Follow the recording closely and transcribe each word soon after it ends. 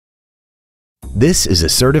This is a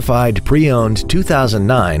certified pre-owned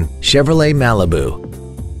 2009 Chevrolet Malibu.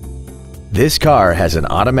 This car has an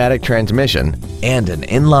automatic transmission and an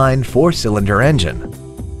inline 4-cylinder engine.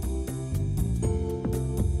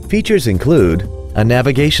 Features include a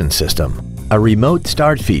navigation system, a remote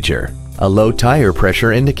start feature, a low tire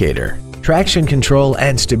pressure indicator, traction control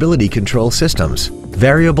and stability control systems,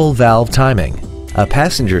 variable valve timing, a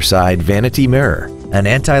passenger side vanity mirror, an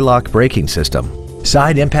anti-lock braking system,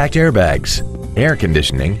 side impact airbags, air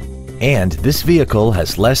conditioning, and this vehicle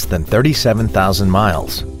has less than 37,000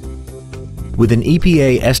 miles. With an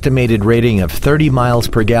EPA estimated rating of 30 miles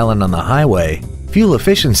per gallon on the highway, fuel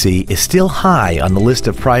efficiency is still high on the list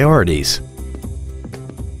of priorities.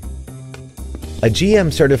 A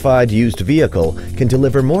GM-certified used vehicle can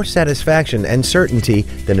deliver more satisfaction and certainty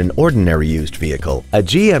than an ordinary used vehicle. A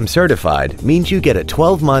GM-certified means you get a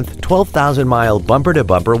 12-month, 12,000-mile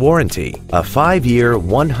bumper-to-bumper warranty, a 5-year,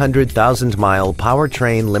 100,000-mile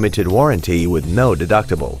powertrain limited warranty with no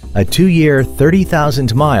deductible, a 2-year,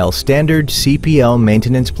 30,000-mile standard CPO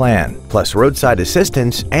maintenance plan, plus roadside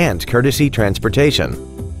assistance and courtesy transportation.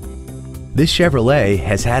 This Chevrolet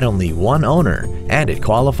has had only one owner, and it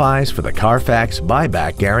qualifies for the Carfax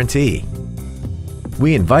buyback guarantee.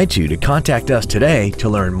 We invite you to contact us today to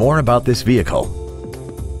learn more about this vehicle.